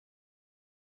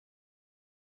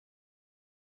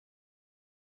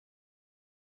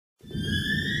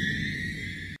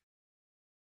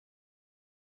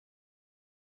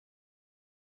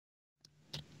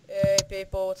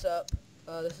people, what's up?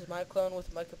 This is my clone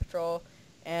with Micro Patrol,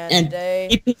 and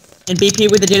today...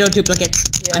 BP with the Ditto duplicates.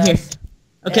 Yes. I'm here.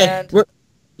 Okay, and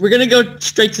we're gonna go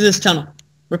straight to this tunnel.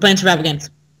 We're playing survival games.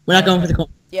 We're not going for the corn.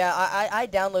 Yeah, I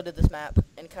downloaded this map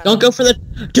and kind Don't go for the...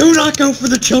 Do not go for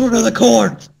the children of the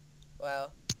corn!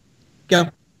 Wow. Go.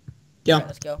 Go. Alright,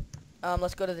 let's go.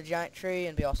 Let's go to the giant tree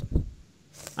and be awesome.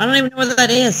 I don't even know what that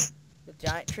is. The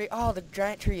giant tree? Oh, the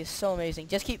giant tree is so amazing.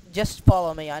 Just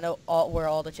follow me. I know where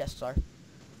all the chests are.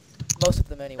 Most of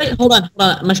them anyway. Wait, hold on.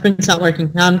 My screen's not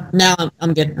working. Now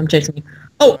I'm good. I'm chasing you.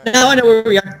 Oh, right. Now I know where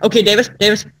we are. Okay, Davis,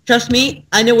 trust me.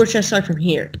 I know where chests are from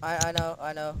here. I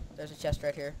know. There's a chest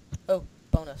right here. Oh,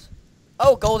 bonus.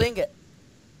 Oh, gold ingot.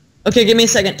 Okay, give me a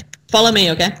second. Follow me,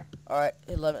 okay? Alright,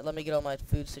 let me get all my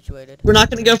food situated. We're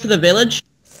not gonna go for the village,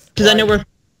 because I know we're...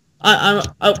 I'm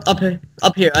up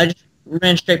here. I just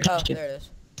ran straight past you. There it is.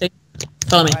 Okay,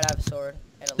 follow me. Alright, I have a sword.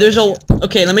 There's a...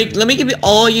 Okay, let me give you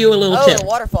a little tip. Oh, the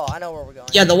waterfall. I know where we're going.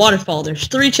 Yeah, the waterfall. There's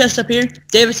 3 chests up here.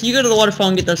 Davis, you go to the waterfall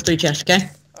and get those 3 chests, okay?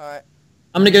 Alright.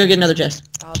 I'm gonna go get another chest.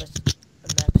 Oh,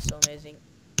 the map is so amazing.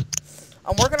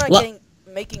 I'm working on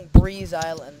making Breeze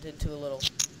Island into a little...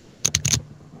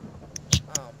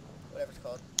 whatever it's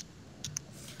called.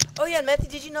 Oh yeah, Matthew,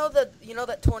 did you know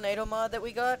that tornado mod that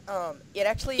we got? It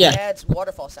actually adds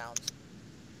waterfall sounds.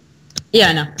 Yeah,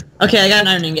 I know. Okay, I got an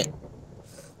iron ingot.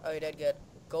 Oh, you did good.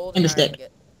 Gold and iron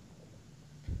ingot.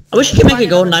 I wish you could make a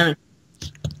golden iron.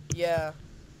 Yeah.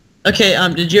 Okay,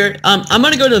 I'm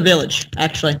gonna go to the village,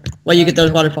 actually, while you get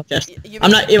those waterfall chests.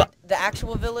 I'm not... The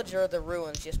actual village or the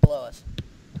ruins just below us?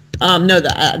 No,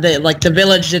 the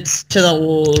village that's to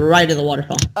the right of the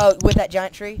waterfall. Oh, with that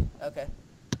giant tree? Okay.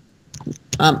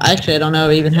 Actually, I don't know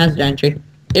if it even has a giant tree.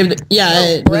 With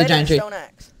a giant tree. Stone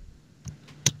axe.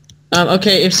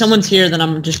 Okay, if someone's here, then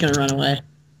I'm just gonna run away.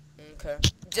 Okay.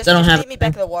 Just meet me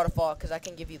back at the waterfall, because I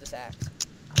can give you this axe.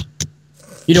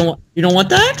 You don't want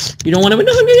the axe? You don't want to know?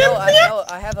 No,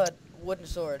 I have a wooden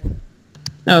sword.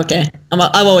 Okay.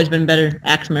 I've always been better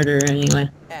axe murderer anyway.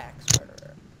 Axe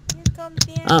murderer. Here comes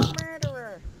the axe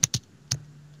murderer.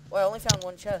 Well, I only found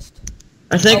 1 chest.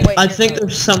 I think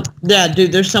there's some... Yeah,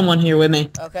 dude, there's someone here with me.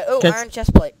 Okay. Oh, iron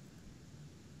chest plate.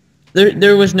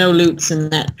 There was no loots in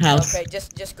that house. Okay,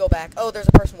 just go back. Oh, there's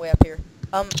a person way up here.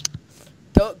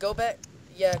 Go back.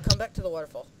 Yeah, come back to the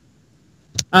waterfall.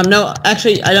 No,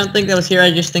 actually, I don't think that was here.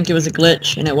 I just think it was a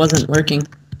glitch, and it wasn't working.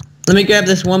 Let me grab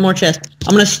this one more chest.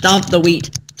 I'm gonna stomp the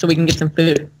wheat, so we can get some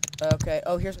food. Okay.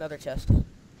 Oh, here's another chest.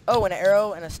 Oh, an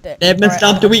arrow and a stick. They've been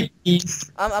stomped the wheat,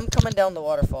 please. I'm coming down the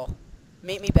waterfall.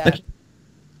 Meet me back. Okay.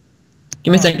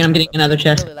 Give me a second, I'm getting another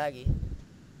chest. Really laggy.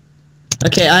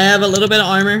 Okay, I have a little bit of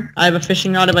armor. I have a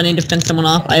fishing rod if I need to fence someone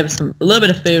off. I have a little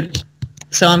bit of food.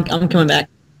 So I'm coming back.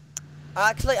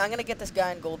 Actually, I'm gonna get this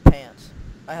guy in gold pants.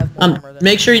 I have more armor than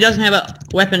make sure he doesn't have a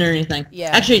weapon or anything. Yeah.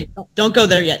 Actually, don't go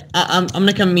there yet. I'm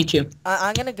gonna come meet you.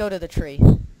 I'm gonna go to the tree.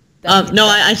 No,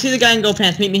 I see the guy in gold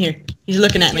pants. Meet me here. He's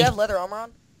looking at me. Do you have leather armor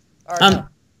on? Or no?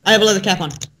 I have a leather cap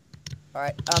on.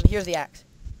 Alright, here's the axe.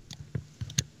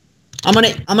 I'm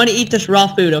gonna eat this raw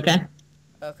food, okay?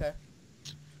 Okay.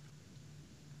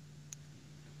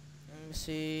 Let me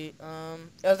see.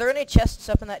 Are there any chests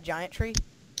up in that giant tree?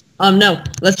 No.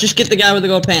 Let's just get the guy with the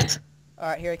gold pants.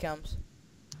 Alright, here he comes.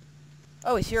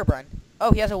 Oh, he's here, Brian.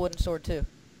 Oh, he has a wooden sword too.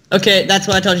 Okay, that's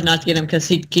why I told you not to get him, because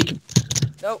he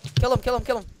No, kill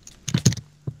him.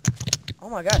 Oh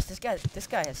my gosh, this guy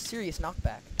has serious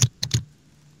knockback.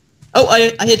 Oh,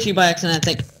 I hit you by accident,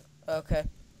 I think. Okay.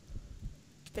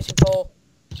 Fishing pole.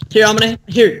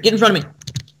 Here, get in front of me.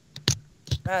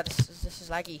 Ah, this is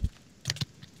laggy.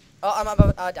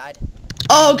 Oh, I died.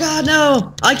 Oh god,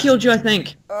 no! I killed you, I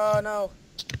think. Oh no.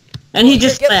 And he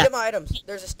just left. Get my items.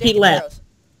 There's a stick He and left. arrows.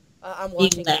 I'm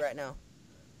watching you right now.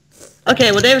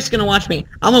 Okay, well Davis is gonna watch me.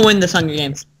 I'm gonna win this Hunger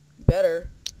Games. Better.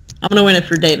 I'm gonna win it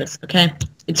for Davis, okay?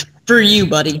 It's for you,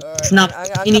 buddy. Right, it's not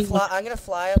I'm gonna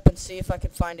fly up and see if I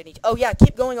can find any... Oh yeah,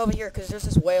 keep going over here, because there's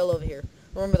this whale over here.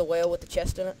 Remember the whale with the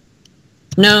chest in it?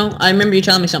 No, I remember you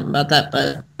telling me something about that,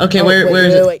 but... Okay, where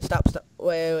is it? Wait, stop.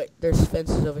 Wait. There's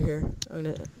fences over here.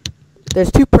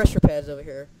 There's 2 pressure pads over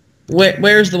here.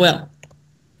 Where's the whale?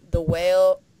 The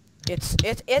whale... It's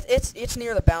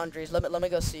near the boundaries. Let me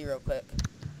go see real quick.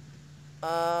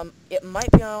 It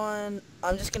might be on...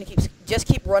 I'm just gonna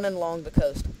keep running along the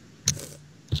coast.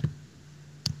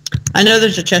 I know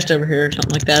there's a chest over here or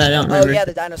something like that. I don't remember. Oh yeah,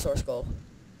 the dinosaur skull.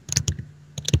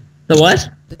 The what?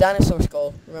 The dinosaur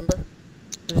skull. Remember?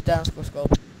 There's a dinosaur skull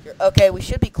here. Okay, we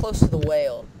should be close to the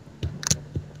whale.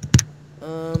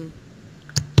 Oh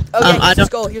yeah, here's the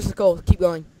skull. Here's the skull. Keep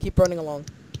going. Keep running along.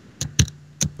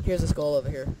 Here's the skull over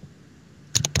here.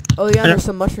 Oh yeah, there's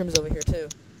some mushrooms over here too.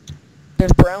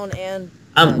 There's brown and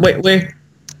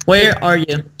where are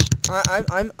you?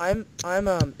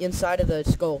 I'm inside of the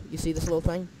skull. You see this little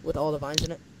thing with all the vines in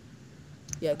it?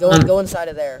 Yeah, go inside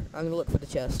of there. I'm gonna look for the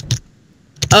chest.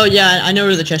 Oh yeah, I know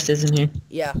where the chest is in here.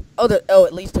 Yeah. Oh,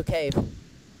 it leads to a cave.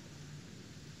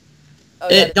 Oh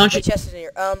yeah, Don't the you? chest is in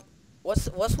here. What's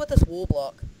with this wool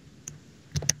block?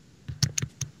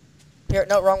 Here,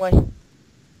 no, wrong way.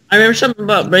 I remember something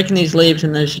about breaking these leaves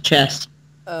and there's a chest.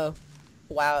 Oh,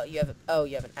 wow, you have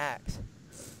an axe.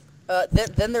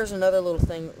 Then there's another little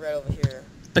thing right over here.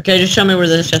 Okay, just show me where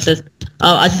this chest is.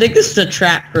 Oh, I think this is a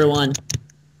trap for one.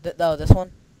 This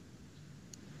one?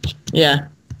 Yeah.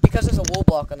 Because there's a wool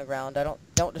block on the ground.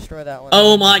 Don't destroy that one.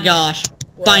 Oh my gosh.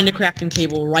 What? Find a crafting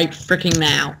table right freaking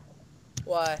now.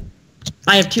 Why?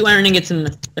 I have 2 iron ingots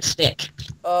and a stick.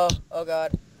 Oh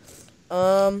god.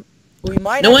 We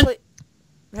might actually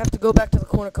have to go back to the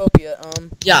cornucopia.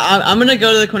 Yeah, I'm gonna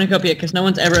go to the cornucopia because no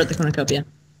one's ever at the cornucopia.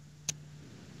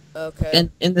 Okay.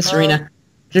 In this arena.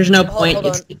 There's no point.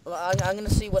 Hold on. I'm gonna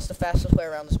see what's the fastest way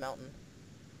around this mountain.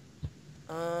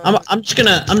 I'm just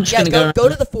gonna go. Go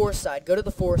to the forest side. Go to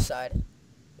the forest side.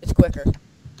 It's quicker.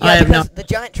 I Yeah, have because the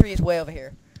giant tree is way over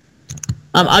here.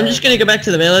 I'm just gonna go back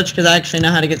to the village because I actually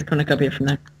know how to get the cornucopia from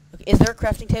there. Okay. Is there a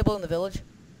crafting table in the village?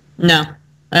 No,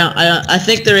 I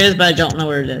think there is, but I don't know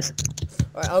where it is.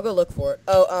 All right, I'll go look for it.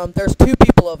 Oh, there's 2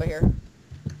 people over here.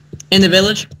 In the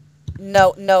village?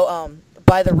 No,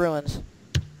 by the ruins.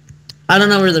 I don't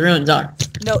know where the ruins are.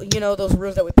 No, you know those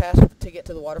ruins that we passed to get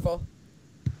to the waterfall?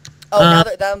 Oh,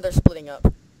 now they're splitting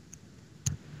up.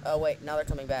 Oh, wait, now they're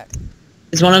coming back.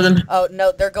 Is one of them? Oh,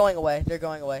 no, they're going away. They're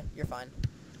going away. You're fine.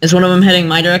 Is one of them heading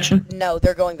my direction? No,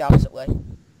 they're going the opposite way.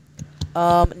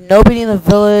 Nobody in the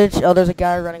village. Oh, there's a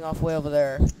guy running off way over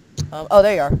there. Oh,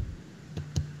 there you are.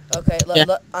 Okay,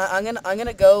 I'm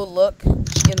gonna go look in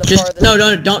the farthest. No,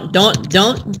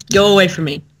 don't go away from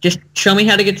me. Just show me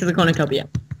how to get to the cornucopia.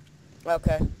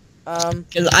 Okay.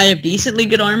 Because I have decently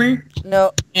good armor.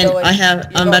 No. And no, wait. I have.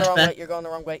 You're going the wrong way. You're going the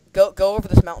wrong way. Go over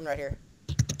this mountain right here.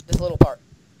 This little part.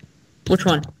 Which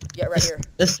one? Yeah, right here.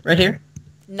 This right here?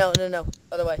 No.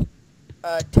 Other way.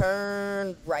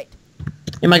 Turn right.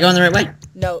 Am I going the right way?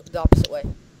 No, the opposite way.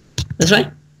 This way?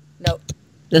 No.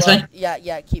 This way?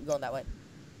 Yeah, keep going that way.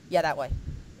 Yeah, that way.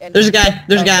 And there's a guy.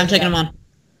 There's a guy. I'm taking him on.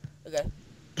 Okay.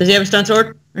 Does he have a stone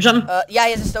sword or something? Yeah,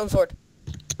 he has a stone sword.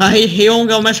 He won't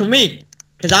go mess with me.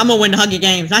 Because I'm going to win the Huggy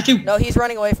games, not you. No, he's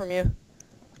running away from you.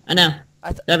 I know. Do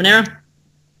you have an arrow?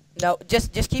 No,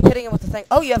 just keep hitting him with the thing.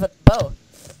 Oh, you have a bow.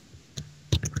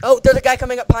 Oh, there's a guy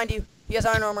coming up behind you. He has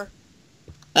iron armor.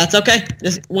 That's okay.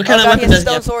 What kind of God, weapon he has does he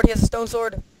a have? Sword. He has a stone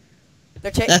sword.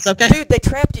 That's okay. Dude, they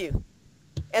trapped you.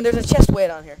 And there's a chest way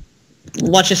down here.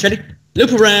 Watch this, ready?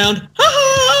 Loop around. Ha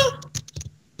ha!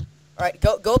 Alright,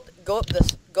 go up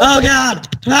this. Oh god!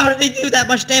 How did he do that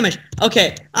much damage?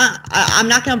 Okay, I'm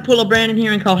not gonna pull a Brandon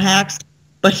here and call hacks,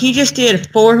 but he just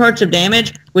did 4 hearts of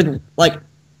damage with like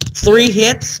 3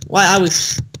 hits. Why I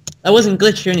wasn't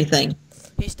glitched or anything.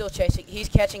 He's still chasing. He's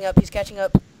catching up. He's catching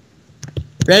up.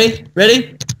 Ready?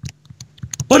 Ready?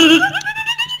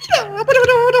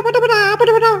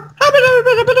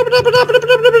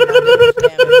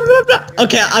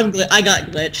 Okay, I got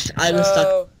glitched. I was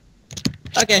stuck.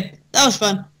 Okay, that was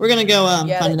fun. We're gonna go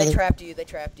yeah, find they another. trapped you. They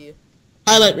trapped you.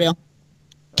 Highlight reel.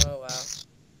 Oh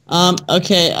wow.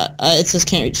 Okay, it says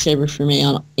can't reach saber for me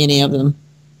on any of them.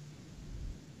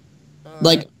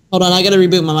 Like, hold on, I gotta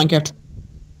reboot my Minecraft.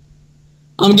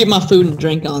 I'm gonna get my food and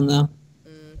drink on though.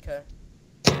 Okay.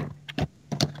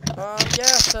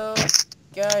 Yeah. So,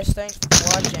 guys, thanks for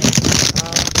watching.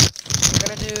 We're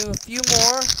gonna do a few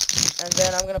more, and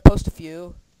then I'm gonna post a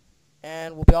few,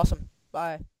 and we'll be awesome.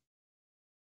 Bye.